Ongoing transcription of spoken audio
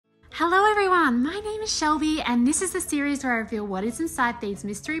Hello everyone, my name is Shelby and this is the series where I reveal what is inside these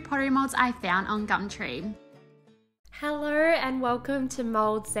mystery pottery molds I found on Gumtree. Hello and welcome to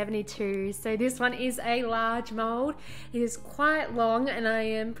mold 72. So this one is a large mold. It is quite long and I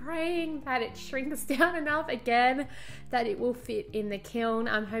am praying that it shrinks down enough again that it will fit in the kiln.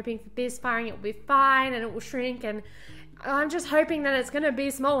 I'm hoping for this firing it will be fine and it will shrink, and I'm just hoping that it's going to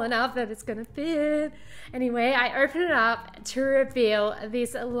be small enough that it's going to fit. Anyway, I open it up to reveal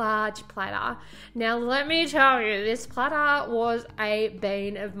this large platter. Now, let me tell you, this platter was a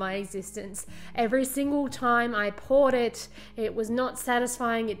bane of my existence. Every single time I poured it, it was not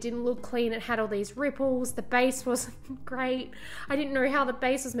satisfying. It didn't look clean. It had all these ripples. The base wasn't great. I didn't know how the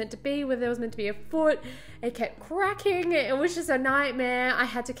base was meant to be, whether it was meant to be a foot. It kept cracking. It was just a nightmare. I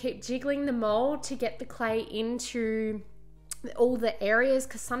had to keep jiggling the mold to get the clay into all the areas,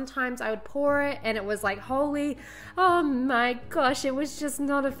 because sometimes I would pour it and it was like, holy, oh my gosh, it was just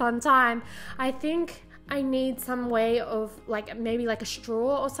not a fun time. I think I need some way of maybe a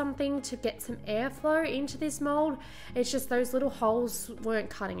straw or something to get some airflow into this mold. It's just those little holes weren't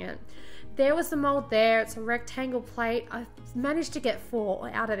cutting it. There was the mold there. It's a rectangle plate. I managed to get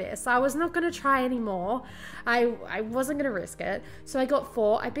 4 out of this. I was not going to try anymore. I wasn't going to risk it. So I got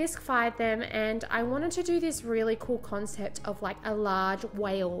 4. I bisquied them, and I wanted to do this really cool concept of like a large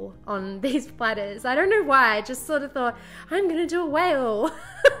whale on these platters. I don't know why. I just sort of thought, I'm going to do a whale.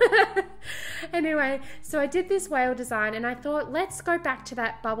 Anyway, so I did this whale design and I thought, let's go back to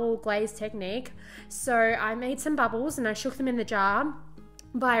that bubble glaze technique. So I made some bubbles and I shook them in the jar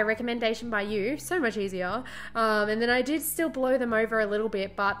by a recommendation by you, so much easier, and then I did still blow them over a little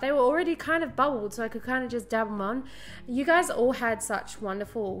bit, but they were already kind of bubbled, so I could kind of just dab them on. You guys all had such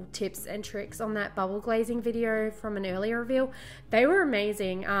wonderful tips and tricks on that bubble glazing video from an earlier reveal. They were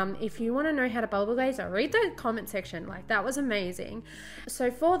amazing. If you want to know how to bubble glaze, read the comment section. That was amazing.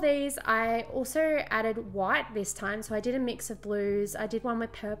 So for these, I also added white this time, so I did a mix of blues. I did one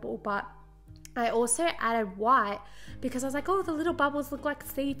with purple, but I also added white because I was like, oh, the little bubbles look like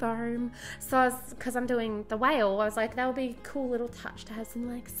sea foam. So because I'm doing the whale, I was like, that would be a cool little touch to have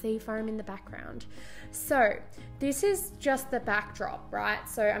some sea foam in the background. So this is just the backdrop, right?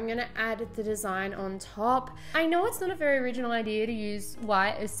 So I'm going to add the design on top. I know it's not a very original idea to use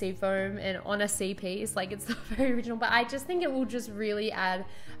white as sea foam and on a sea piece. It's not very original, but I just think it will just really add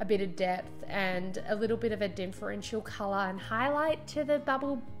a bit of depth and a little bit of a differential color and highlight to the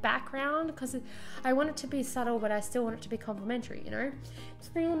bubble background, because I want it to be subtle, but I still want it to be complementary, It's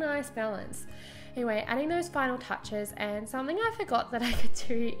a real nice balance. Anyway, adding those final touches, and something I forgot that I could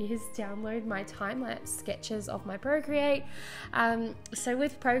do is download my time-lapse sketches of my Procreate. So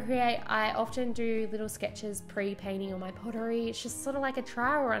with Procreate, I often do little sketches pre-painting on my pottery. It's just sort of like a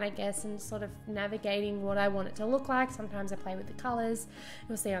trial run, I guess, and sort of navigating what I want it to look like. Sometimes I play with the colors.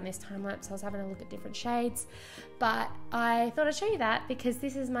 You'll see on this time-lapse, I was having a look at different shades. But I thought I'd show you that because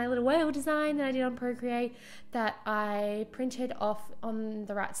this is my little whale design that I did on Procreate that I printed off on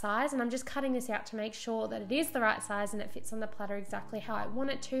the right size, and I'm just cutting this out to make sure that it is the right size and it fits on the platter exactly how I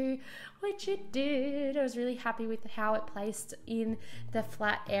want it to, which it did. I was really happy with how it placed in the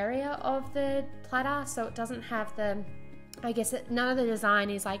flat area of the platter, so it doesn't have none of the design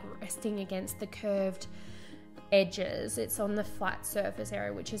is resting against the curved edges. It's on the flat surface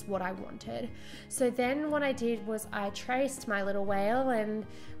area, which is what I wanted. So then what I did was I traced my little whale and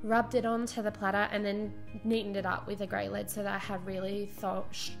rubbed it onto the platter and then neatened it up with a grey lead so that I had really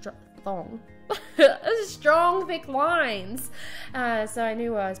strong thick lines, so I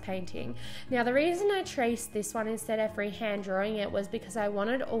knew what I was painting. Now the reason I traced this one instead of freehand drawing it was because I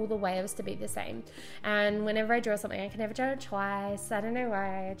wanted all the waves to be the same, and whenever I draw something I can never draw it twice. I don't know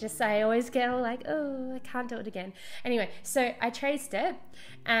why, I always get all oh, I can't do it again. Anyway, so I traced it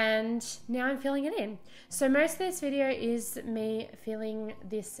and now I'm filling it in. So most of this video is me filling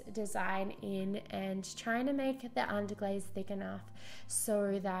this design in and trying to make the underglaze thick enough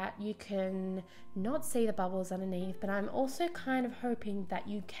so that you can not see the bubbles underneath, but I'm also kind of hoping that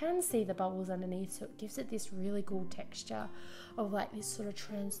you can see the bubbles underneath, so it gives it this really cool texture of this sort of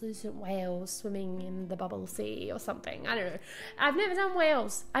translucent whale swimming in the bubble sea or something. I don't know. I've never done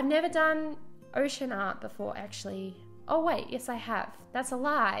whales. I've never done ocean art before, actually. Oh wait, yes I have. That's a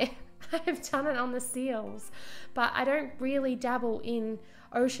lie. I've done it on the seals, but I don't really dabble in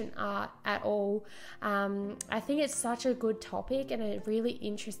ocean art at all. I think it's such a good topic and a really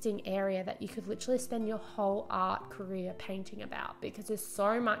interesting area that you could literally spend your whole art career painting about, because there's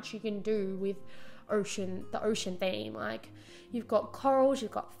so much you can do with the ocean theme. Like, you've got corals,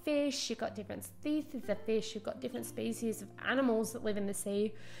 you've got fish, you've got different species of fish, you've got different species of animals that live in the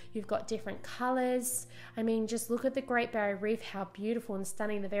sea, you've got different colors. I mean, just look at the Great Barrier Reef, how beautiful and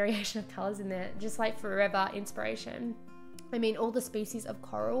stunning the variation of colors in there, just like forever inspiration. I mean, all the species of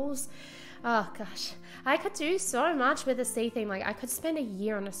corals. Oh gosh, I could do so much with a sea theme. Like, I could spend a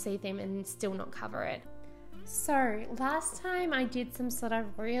year on a sea theme and still not cover it. So last time I did some sort of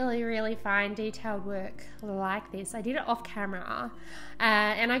really fine detailed work like this. I did it off camera,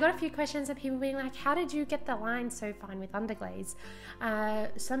 and I got a few questions of people being like, how did you get the lines so fine with underglaze?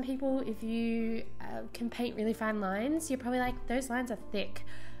 Some people, if you can paint really fine lines, you're probably like, those lines are thick.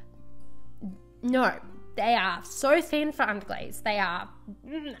 No, they are so thin for underglaze.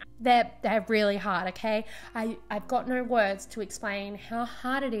 They're really hard, okay? I've got no words to explain how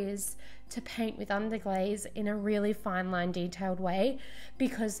hard it is to paint with underglaze in a really fine line detailed way,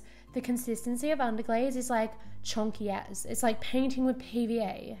 because the consistency of underglaze is like chunky as. It's like painting with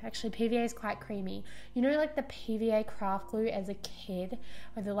PVA. Actually, PVA is quite creamy. You know, like the PVA craft glue as a kid,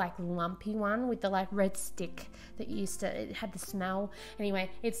 or the like lumpy one with the like red stick that it had the smell. Anyway,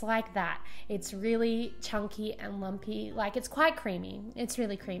 it's like that. It's really chunky and lumpy. Like, it's quite creamy. It's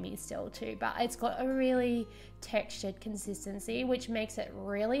really creamy still too, but it's got a really textured consistency, which makes it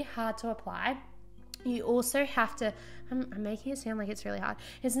really hard to apply. You also have to, I'm making it sound like it's really hard.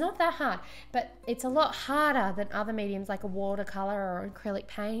 It's not that hard, but it's a lot harder than other mediums like a watercolor or acrylic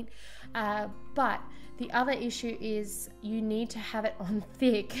paint. But the other issue is you need to have it on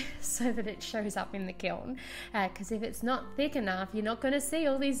thick so that it shows up in the kiln. Because if it's not thick enough, you're not going to see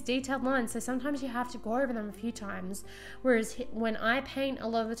all these detailed lines. So sometimes you have to go over them a few times. Whereas when I paint, a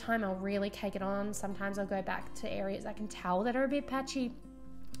lot of the time I'll really cake it on. Sometimes I'll go back to areas I can tell that are a bit patchy.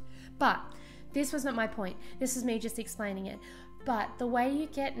 But this was not my point. This is me just explaining it. But the way you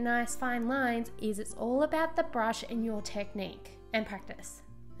get nice fine lines is it's all about the brush and your technique and practice.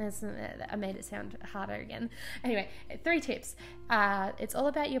 I made it sound harder again. Anyway, 3 tips. It's all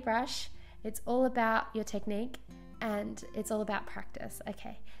about your brush, it's all about your technique, and it's all about practice.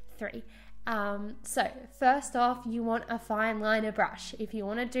 Okay, 3. So first off, you want a fine liner brush. If you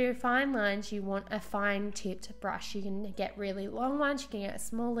want to do fine lines, you want a fine tipped brush. You can get really long ones, you can get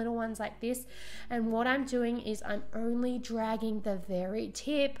small little ones like this. And what I'm doing is I'm only dragging the very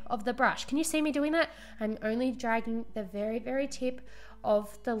tip of the brush. Can you see me doing that? I'm only dragging the very tip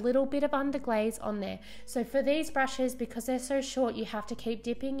of the little bit of underglaze on there. So for these brushes, because they're so short, you have to keep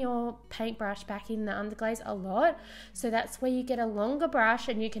dipping your paintbrush back in the underglaze a lot. So that's where you get a longer brush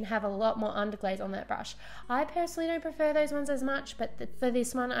and you can have a lot more underglaze on that brush. I personally don't prefer those ones as much, but for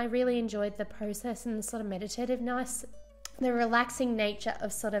this one, I really enjoyed the process and the sort of meditativeness, the relaxing nature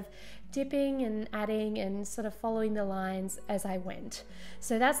of sort of dipping and adding and sort of following the lines as I went.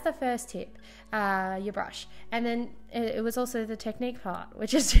 So that's the first tip, your brush. And then it was also the technique part,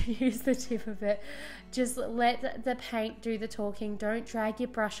 which is to use the tip of it. Just let the paint do the talking. Don't drag your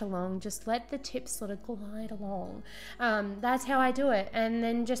brush along. Just let the tip sort of glide along. That's how I do it. And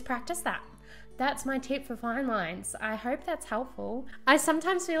then just practice that. That's my tip for fine lines. I hope that's helpful. I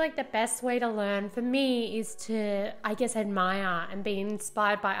sometimes feel like the best way to learn for me is to, I guess, admire and be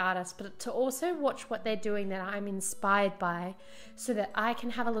inspired by artists, but to also watch what they're doing that I'm inspired by, so that I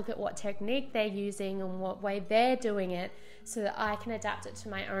can have a look at what technique they're using and what way they're doing it, so that I can adapt it to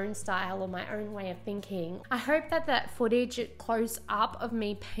my own style or my own way of thinking. I hope that footage close up of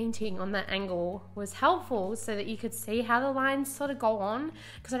me painting on that angle was helpful, so that you could see how the lines sort of go on,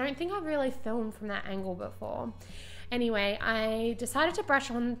 because I don't think I've really filmed from that angle before. Anyway, I decided to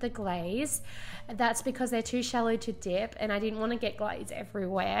brush on the glaze. That's because they're too shallow to dip and I didn't want to get glaze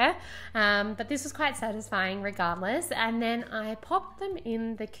everywhere. But this was quite satisfying regardless. And then I popped them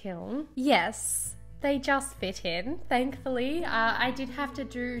in the kiln. Yes, they just fit in, thankfully. I did have to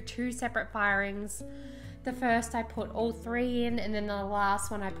do 2 separate firings. The first I put all 3 in, and then the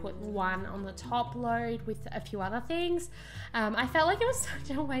last one I put 1 on the top load with a few other things. I felt like it was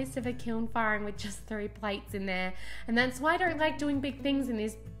such a waste of a kiln firing with just 3 plates in there, and that's why I don't like doing big things in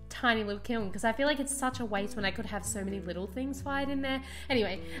this tiny little kiln, because I feel like it's such a waste when I could have so many little things fired in there.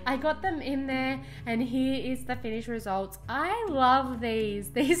 Anyway, I got them in there, and here is the finished results. I love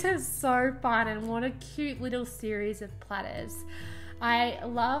these. These are so fun, and what a cute little series of platters. I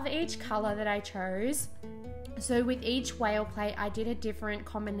love each color that I chose. So with each whale plate, I did a different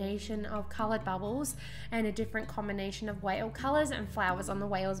combination of colored bubbles and a different combination of whale colors and flowers on the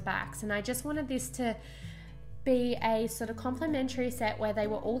whale's backs. And I just wanted this to be a sort of complementary set where they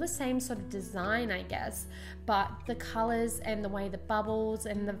were all the same sort of design, I guess, but the colors and the way the bubbles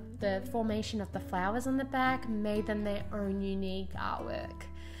and the formation of the flowers on the back made them their own unique artwork.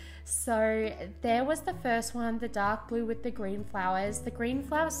 So there was the first one, the dark blue with the green flowers. The green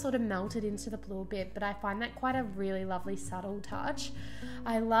flowers sort of melted into the blue a bit, but I find that quite a really lovely subtle touch.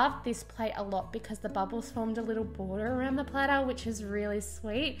 I love this plate a lot because the bubbles formed a little border around the platter, which is really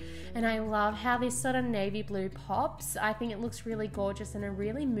sweet. And I love how this sort of navy blue pops. I think it looks really gorgeous, and a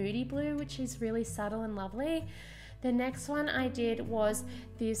really moody blue, which is really subtle and lovely. The next one I did was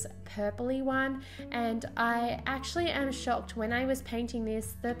this purpley one, and I actually am shocked. When I was painting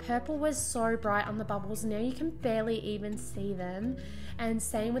this, the purple was so bright on the bubbles, now you can barely even see them. And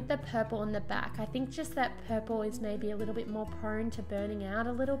same with the purple on the back. I think just that purple is maybe a little bit more prone to burning out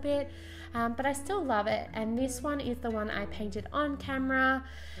a little bit, but I still love it. And this one is the one I painted on camera.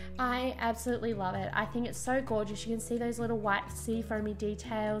 I absolutely love it. I think it's so gorgeous. You can see those little white sea foamy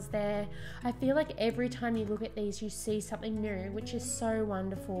details there. I feel like every time you look at these, you see something new, which is so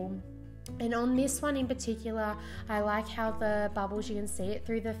wonderful. And on this one in particular, I like how the bubbles, you can see it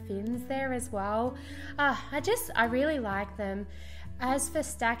through the fins there as well. I really like them. As for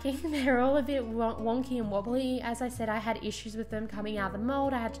stacking, they're all a bit wonky and wobbly. As I said, I had issues with them coming out of the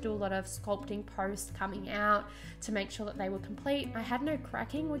mold. I had to do a lot of sculpting post coming out to make sure that they were complete. I had no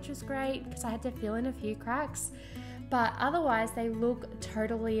cracking, which was great because I had to fill in a few cracks. But otherwise, they look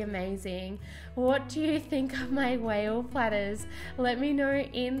totally amazing. What do you think of my whale platters? Let me know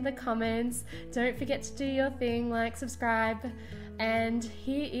in the comments. Don't forget to do your thing, like, subscribe. And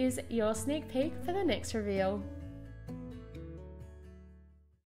here is your sneak peek for the next reveal.